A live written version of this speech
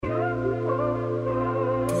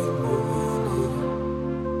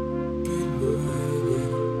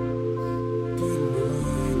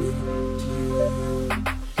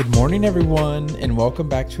morning, everyone, and welcome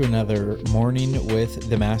back to another Morning with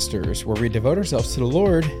the Masters, where we devote ourselves to the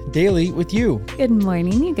Lord daily with you. Good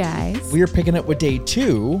morning, you guys. We are picking up with day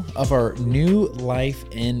 2 of our New Life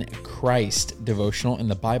in Christ devotional in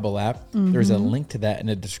the Bible app. There's a link to that in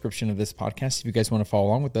the description of this podcast if you guys want to follow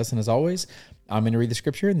along with us. And as always, I'm going to read the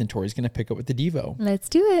scripture, and then Tori's going to pick up with the Devo. Let's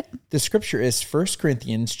do it. The scripture is 1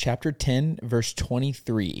 Corinthians chapter 10, verse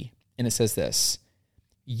 23, and it says this: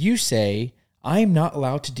 "You say, I am not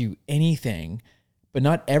allowed to do anything, but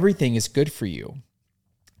not everything is good for you.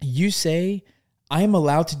 You say, I am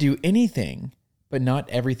allowed to do anything, but not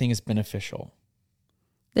everything is beneficial."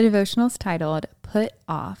 The devotional is titled, Put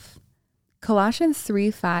Off. Colossians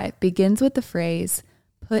 3:5 begins with the phrase,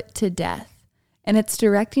 put to death, and it's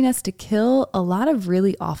directing us to kill a lot of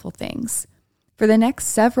really awful things. For the next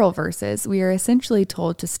several verses, we are essentially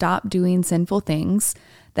told to stop doing sinful things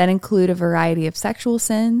that include a variety of sexual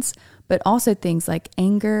sins, but also things like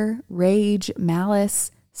anger, rage,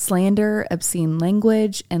 malice, slander, obscene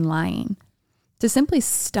language, and lying. To simply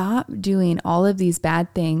stop doing all of these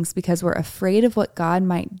bad things because we're afraid of what God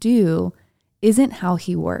might do isn't how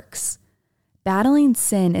He works. Battling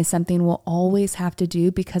sin is something we'll always have to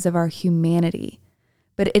do because of our humanity,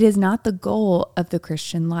 but it is not the goal of the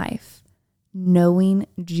Christian life. Knowing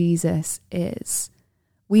Jesus is.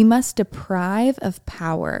 We must deprive of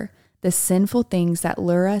power the sinful things that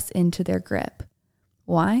lure us into their grip.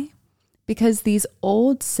 Why? Because these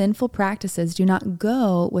old sinful practices do not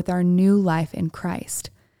go with our new life in Christ.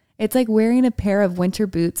 It's like wearing a pair of winter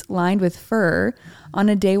boots lined with fur on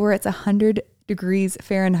a day where it's 100 degrees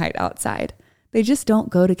Fahrenheit outside. They just don't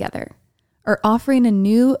go together. Or offering a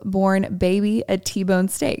newborn baby a T-bone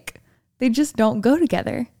steak. They just don't go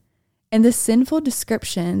together. And the sinful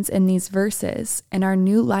descriptions in these verses and our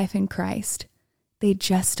new life in Christ, they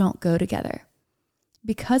just don't go together.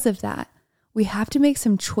 Because of that, we have to make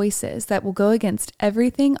some choices that will go against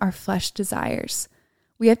everything our flesh desires.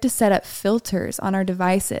 We have to set up filters on our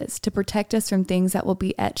devices to protect us from things that will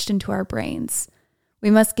be etched into our brains.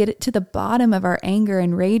 We must get to the bottom of our anger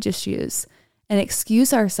and rage issues and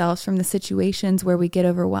excuse ourselves from the situations where we get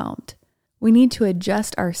overwhelmed. We need to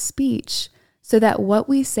adjust our speech so that what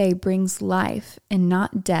we say brings life and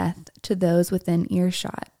not death to those within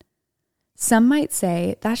earshot. Some might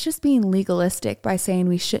say that's just being legalistic by saying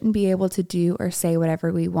we shouldn't be able to do or say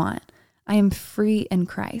whatever we want. I am free in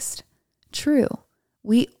Christ. True,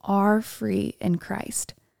 we are free in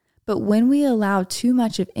Christ. But when we allow too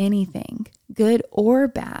much of anything, good or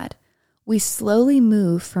bad, we slowly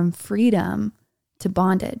move from freedom to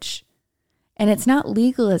bondage. And it's not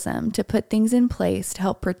legalism to put things in place to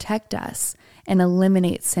help protect us and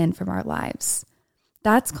eliminate sin from our lives.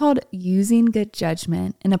 That's called using good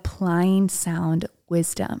judgment and applying sound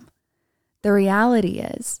wisdom. The reality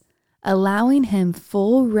is, allowing Him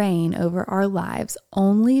full reign over our lives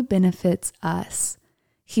only benefits us.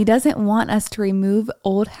 He doesn't want us to remove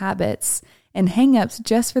old habits and hang-ups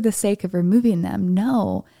just for the sake of removing them.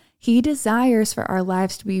 No, He desires for our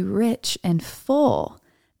lives to be rich and full,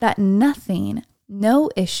 that nothing, no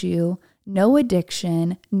issue, no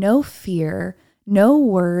addiction, no fear, no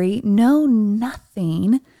worry, no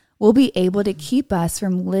nothing will be able to keep us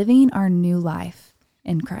from living our new life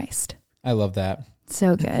in Christ. I love that.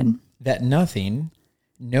 So good. That nothing,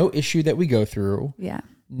 no issue that we go through,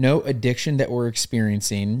 no addiction that we're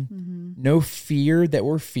experiencing, no fear that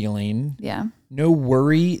we're feeling, no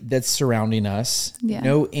worry that's surrounding us,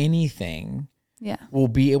 no anything will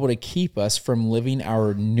be able to keep us from living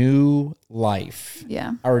our new life,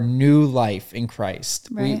 our new life in Christ.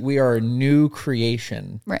 Right. We are a new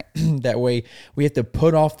creation. Right. That way we have to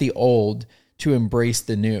put off the old to embrace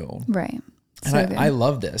the new. Right. So and I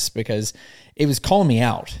love this because it was calling me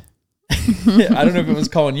out. I don't know if it was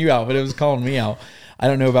calling you out, but it was calling me out. I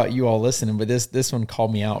don't know about you all listening, but this one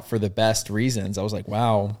called me out for the best reasons. I was like,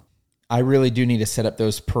 wow, I really do need to set up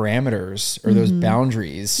those parameters or those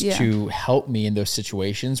boundaries to help me in those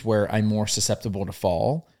situations where I'm more susceptible to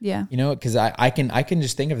fall. Yeah. You know, because I can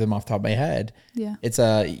just think of them off the top of my head. Yeah. It's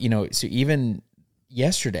so even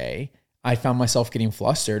yesterday I found myself getting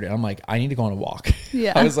flustered and I'm like, I need to go on a walk.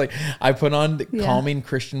 Yeah. I was like, I put on the calming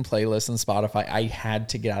Christian playlist on Spotify. I had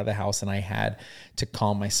to get out of the house and I had to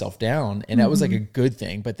calm myself down. And that was like a good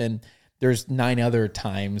thing. But then there's 9 other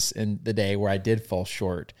times in the day where I did fall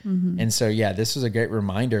short. And so, this was a great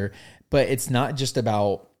reminder, but it's not just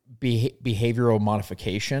about behavioral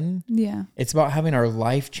modification. Yeah. It's about having our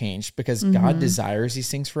life changed because God desires these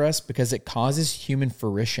things for us because it causes human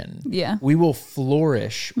fruition. Yeah. We will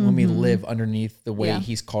flourish when we live underneath the way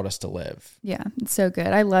He's called us to live. Yeah. It's so good.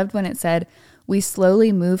 I loved when it said, we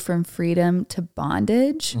slowly move from freedom to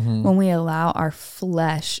bondage when we allow our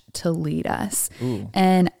flesh to lead us. Ooh.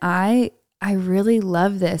 And I really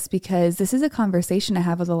love this because this is a conversation I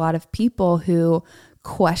have with a lot of people who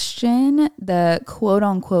question the quote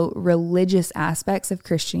unquote religious aspects of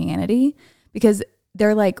Christianity, because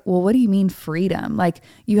they're like, well, what do you mean freedom? Like,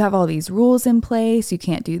 you have all these rules in place. You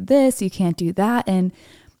can't do this. You can't do that. And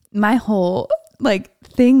my whole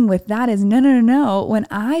thing with that is no. When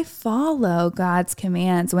I follow God's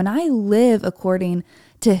commands, when I live according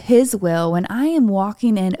to His will, when I am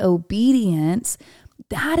walking in obedience,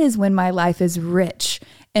 that is when my life is rich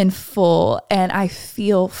and full and I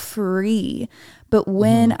feel free. But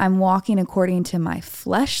when I'm walking according to my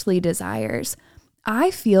fleshly desires,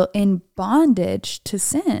 I feel in bondage to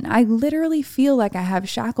sin. I literally feel like I have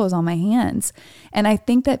shackles on my hands. And I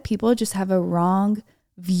think that people just have a wrong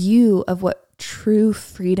view of what true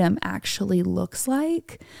freedom actually looks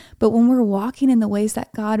like. But when we're walking in the ways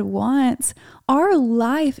that God wants, our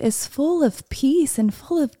life is full of peace and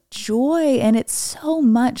full of joy, and it's so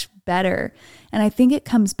much better. And I think it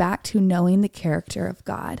comes back to knowing the character of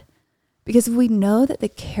God. Because if we know that the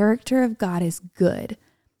character of God is good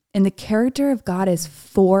and the character of God is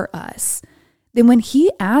for us, then when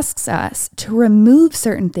He asks us to remove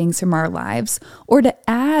certain things from our lives or to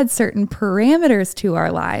add certain parameters to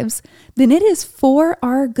our lives, then it is for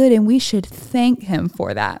our good, and we should thank Him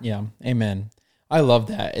for that. Yeah. Amen. I love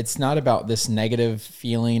that. It's not about this negative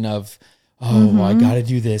feeling of, oh, I got to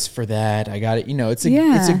do this for that. I got it. It's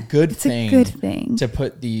a good thing to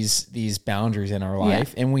put these boundaries in our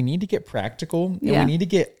life, and we need to get practical and we need to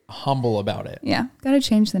get humble about it. Yeah. Got to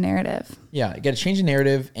change the narrative. Yeah. Got to change the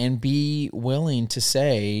narrative and be willing to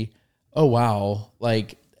say, oh, wow,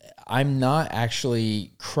 like I'm not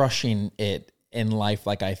actually crushing it in life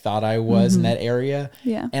like I thought I was in that area.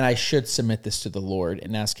 Yeah. And I should submit this to the Lord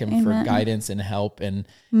and ask Him for guidance and help and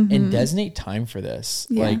designate time for this.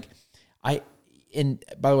 Yeah. And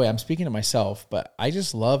by the way, I'm speaking to myself, but I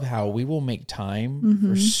just love how we will make time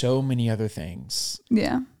for so many other things.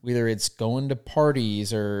 Yeah. Whether it's going to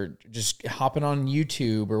parties or just hopping on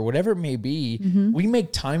YouTube or whatever it may be, we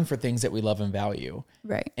make time for things that we love and value.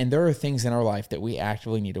 Right. And there are things in our life that we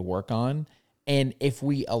actively need to work on. And if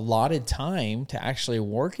we allotted time to actually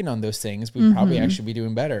working on those things, we'd probably actually be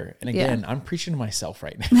doing better. And again, I'm preaching to myself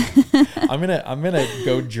right now. I'm gonna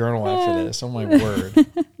go journal after this. Oh my word.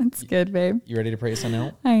 That's good, babe. You ready to pray something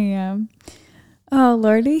out? I am. Oh,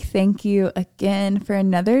 Lord, we thank you again for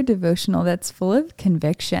another devotional that's full of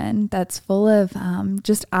conviction, that's full of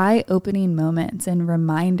just eye-opening moments and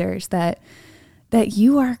reminders that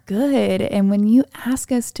you are good. And when you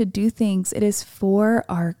ask us to do things, it is for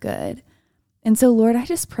our good. And so, Lord, I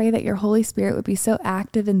just pray that your Holy Spirit would be so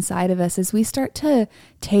active inside of us as we start to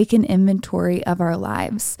take an inventory of our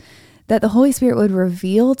lives, that the Holy Spirit would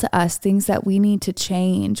reveal to us things that we need to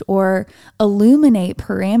change or illuminate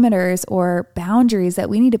parameters or boundaries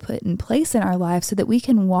that we need to put in place in our lives so that we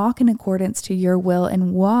can walk in accordance to your will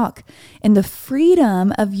and walk in the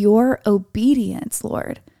freedom of your obedience,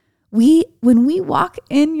 Lord. When we walk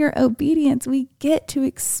in your obedience, we get to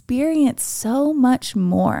experience so much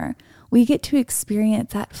more. We get to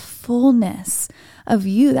experience that fullness of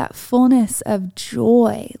you, that fullness of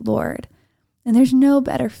joy, Lord. And there's no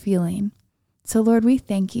better feeling. So, Lord, we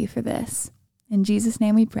thank you for this. In Jesus'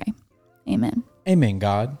 name we pray. Amen. Amen,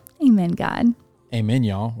 God. Amen, God. Amen,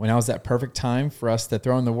 y'all. When now's that perfect time for us to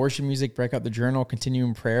throw in the worship music, break out the journal, continue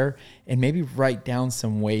in prayer, and maybe write down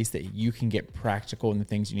some ways that you can get practical in the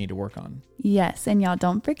things you need to work on. Yes, and y'all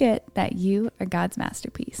don't forget that you are God's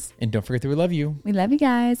masterpiece. And don't forget that we love you. We love you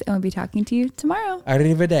guys, and we'll be talking to you tomorrow.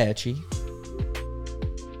 Arrivederci.